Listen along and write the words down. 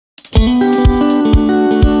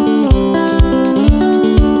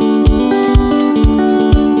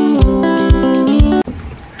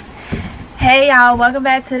y'all, welcome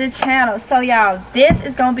back to the channel. So y'all, this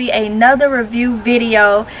is gonna be another review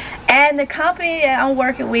video, and the company that I'm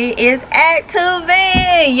working with is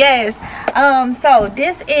Aivituvin. Yes. So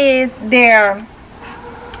this is their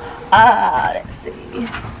let's see,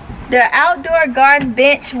 their outdoor garden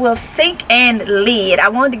bench with sink and lid. I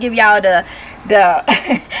wanted to give y'all the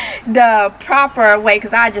proper way,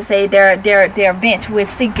 because I just say their bench with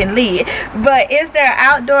sink and lid, but it's their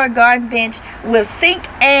outdoor garden bench with sink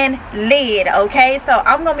and lid. Okay, so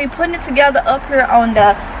I'm gonna be putting it together up here on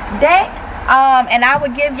the deck, and I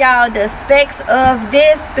will give y'all the specs of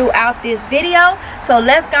this throughout this video. So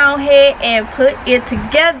let's go ahead and put it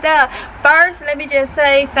together. First, let me just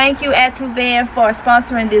say thank you, Aivituvin, for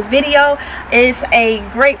sponsoring this video. It's a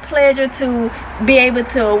great pleasure to be able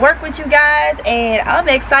to work with you guys, and I'm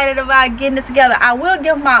excited about getting it together. I will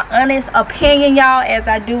give my honest opinion, y'all, as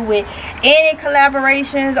I do with any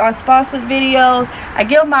collaborations or sponsored videos. I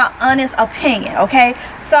give my honest opinion, okay?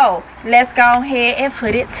 So let's go ahead and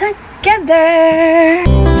put it together.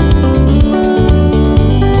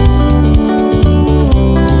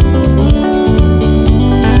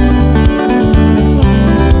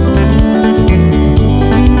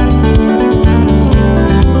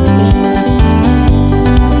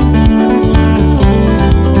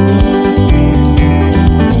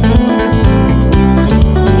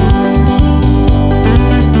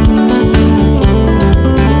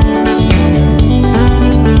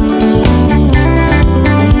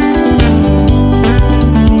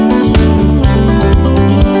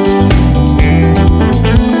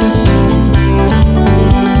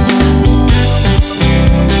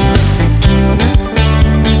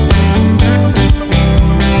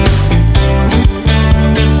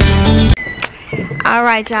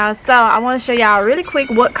 Alright y'all, so I want to show y'all really quick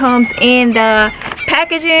what comes in the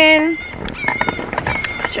packaging.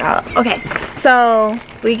 Okay, so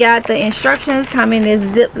we got the instructions come in this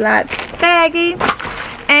Ziploc baggie,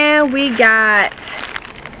 and we got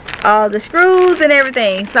all the screws and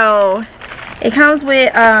everything. So it comes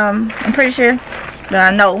with I'm pretty sure, but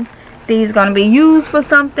I know these are going to be used for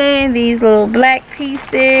something. These little black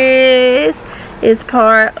pieces is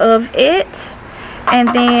part of it.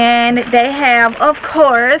 And then they have, of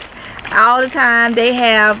course, all the time they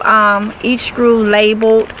have each screw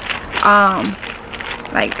labeled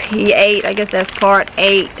like P8, I guess that's part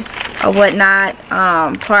 8 or whatnot,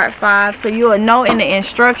 part 5, so you will know in the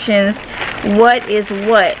instructions what is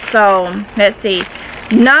what. So let's see,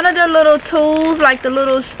 none of the little tools like the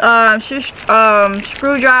little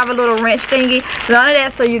screwdriver, little wrench thingy, none of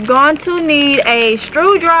that. So you're going to need a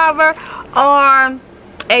screwdriver or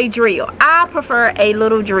a drill. I prefer a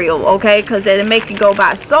little drill, okay, because it'll make it go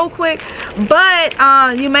by so quick. But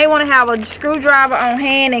you may want to have a screwdriver on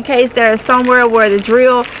hand in case there's somewhere where the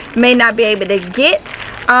drill may not be able to get.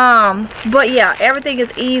 But yeah, everything is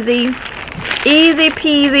easy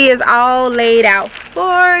peasy. Is all laid out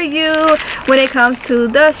for you when it comes to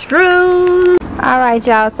the screws. Alright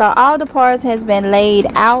y'all, so all the parts has been laid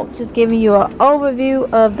out. Just giving you an overview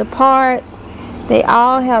of the parts. They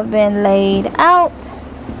all have been laid out.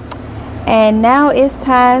 And now it's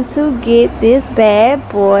time to get this bad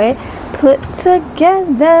boy put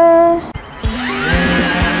together.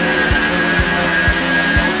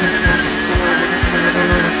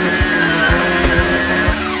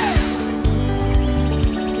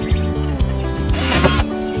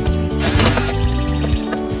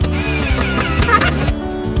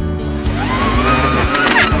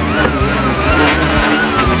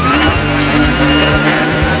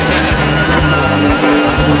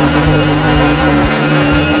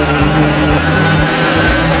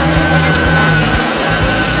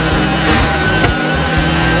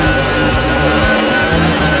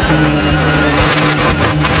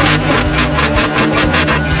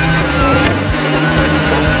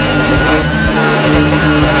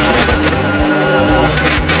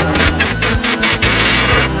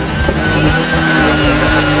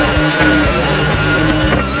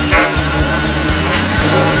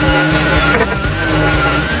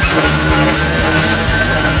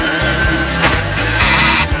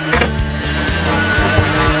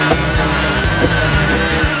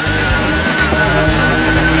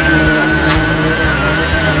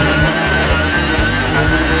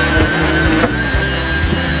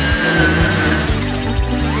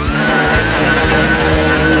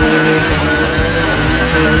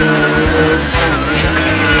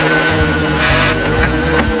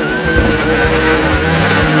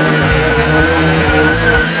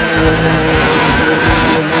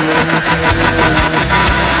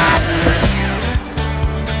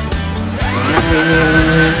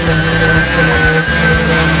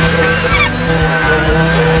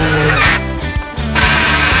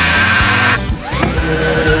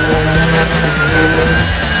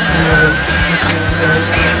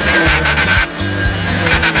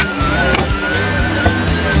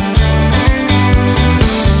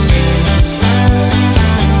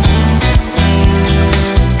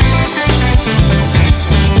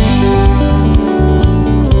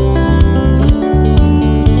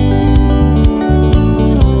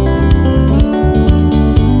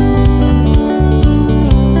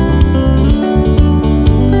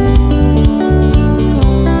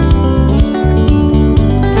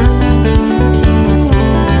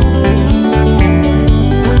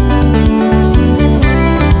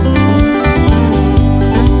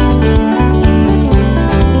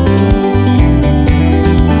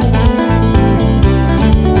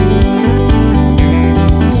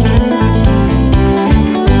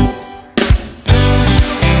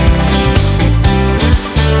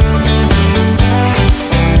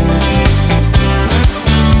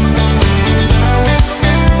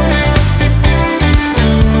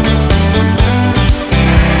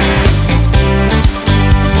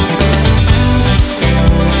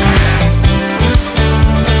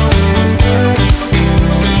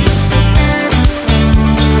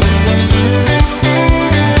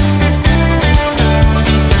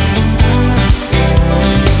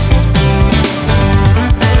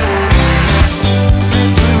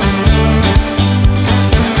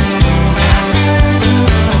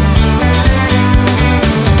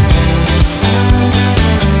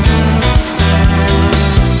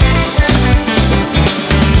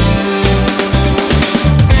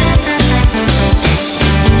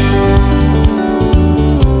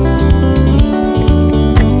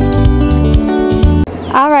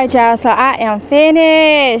 right, y'all, so I am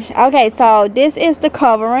finished. Okay, so this is the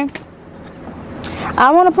covering.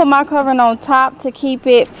 I want to put my covering on top to keep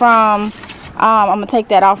it from I'm gonna take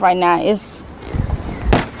that off right now.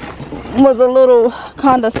 Was a little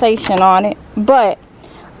condensation on it, but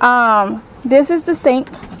this is the sink.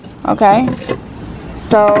 Okay,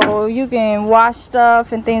 so you can wash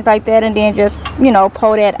stuff and things like that, and then just, you know,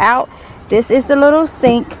 pull that out. This is the little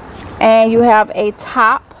sink, and you have a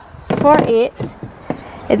top for it,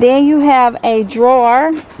 and then you have a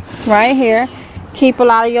drawer right here. Keep a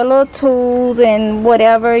lot of your little tools and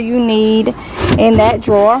whatever you need in that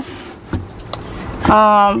drawer.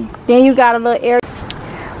 Then you got a little area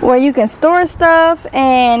where you can store stuff,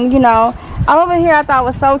 and you know, over here I thought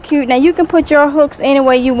was so cute. Now you can put your hooks any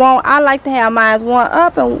way you want. I like to have mine one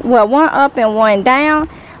up and one down,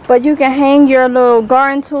 but you can hang your little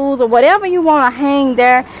garden tools or whatever you want to hang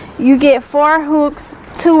there. You get 4 hooks,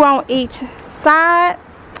 2 on each side,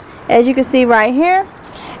 as you can see right here.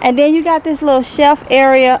 And then you got this little shelf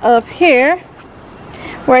area up here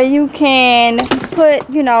where you can put,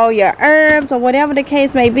 you know, your herbs or whatever the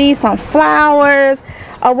case may be, some flowers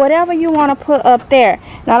or whatever you want to put up there.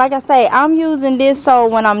 Now, like I say, I'm using this so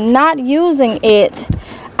when I'm not using it,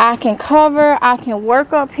 I can cover, I can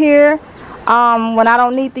work up here. When I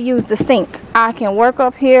don't need to use the sink, I can work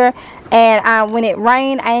up here, and when it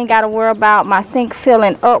rains, I ain't got to worry about my sink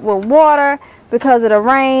filling up with water because of the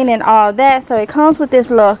rain and all that. So it comes with this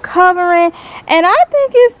little covering, and I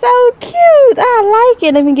think it's so cute. I like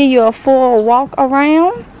it. Let me give you a full walk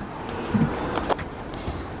around.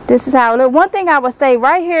 This is how it looks. One thing I would say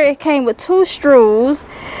right here, it came with 2 screws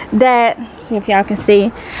that, see if y'all can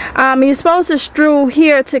see, you're supposed to screw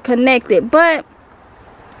here to connect it, but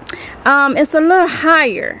it's a little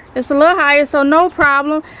higher. So no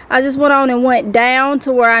problem. I just went on and went down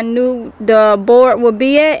to where I knew the board would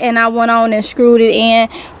be at, and I went on and screwed it in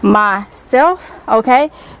myself.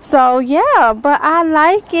 Okay, so yeah, but I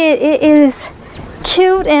like it. It is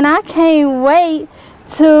cute, and I can't wait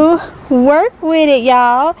to work with it,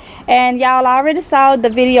 y'all. And y'all already saw the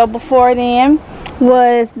video before then.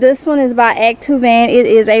 This one is by Aivituvin. It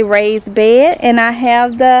is a raised bed, and I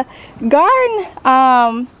have the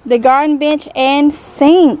garden bench and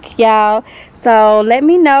sink, y'all. So let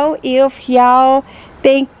me know if y'all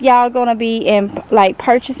think y'all gonna be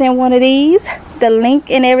purchasing one of these. The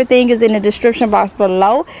link and everything is in the description box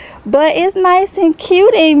below, but it's nice and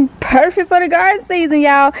cute and perfect for the garden season,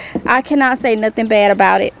 y'all. I cannot say nothing bad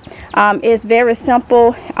about it. It's very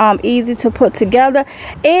simple, easy to put together.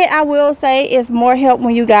 I will say it's more help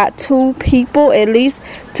when you got 2 people at least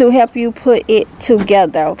to help you put it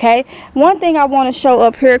together. Okay, one thing I want to show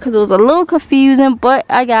up here, because it was a little confusing, but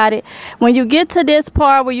I got it. When you get to this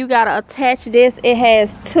part where you got to attach this, it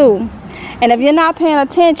has 2, and if you're not paying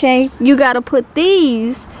attention, you got to put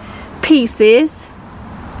these pieces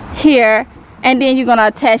here, and then you're gonna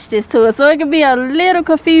attach this to it, so it can be a little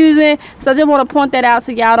confusing. So I just want to point that out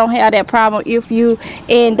so y'all don't have that problem if you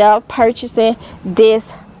end up purchasing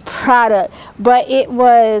this product. But it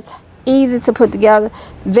was easy to put together,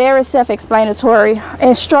 very self-explanatory.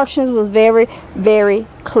 Instructions was very, very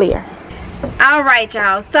clear. All right,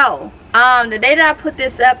 y'all, so the day that I put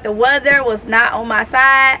this up, the weather was not on my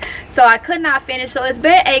side, so I could not finish. So it's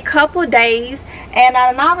been a couple days, and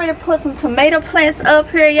I already put some tomato plants up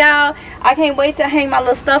here, y'all. I can't wait to hang my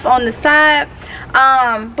little stuff on the side.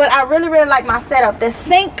 But I really like my setup. The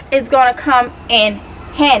sink is gonna come in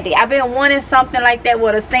handy. I've been wanting something like that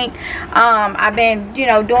with a sink. I've been, you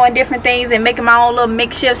know, doing different things and making my own little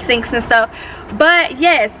makeshift sinks and stuff. But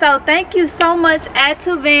yes, so thank you so much,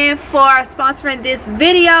 Aivituvin, for sponsoring this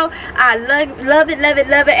video. I love it,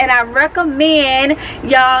 and I recommend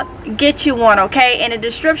y'all get you one. Okay, in the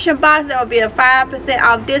description box there will be a 5%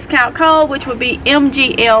 off discount code, which will be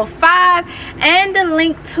MGL5, and the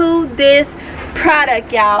link to this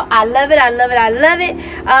product, y'all. I love it.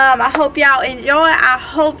 I hope y'all enjoy. I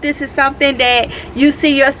hope this is something that you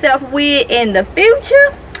see yourself with in the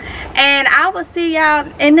future, and I will see y'all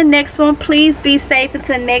in the next one. Please be safe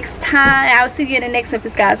until next time. I will see you in the next one if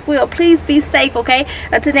it's God's will. Please be safe, okay?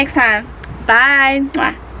 Until next time, bye.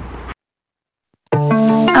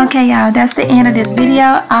 Okay, y'all, that's the end of this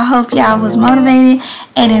video. I hope y'all was motivated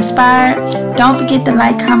and inspired. Don't forget to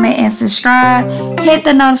like, comment, and subscribe. Hit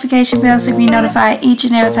the notification bell so you be notified each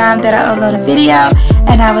and every time that I upload a video.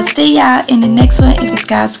 And I will see y'all in the next one if it's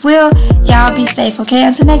God's will. Y'all be safe, okay?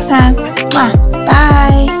 Until next time.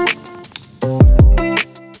 Bye.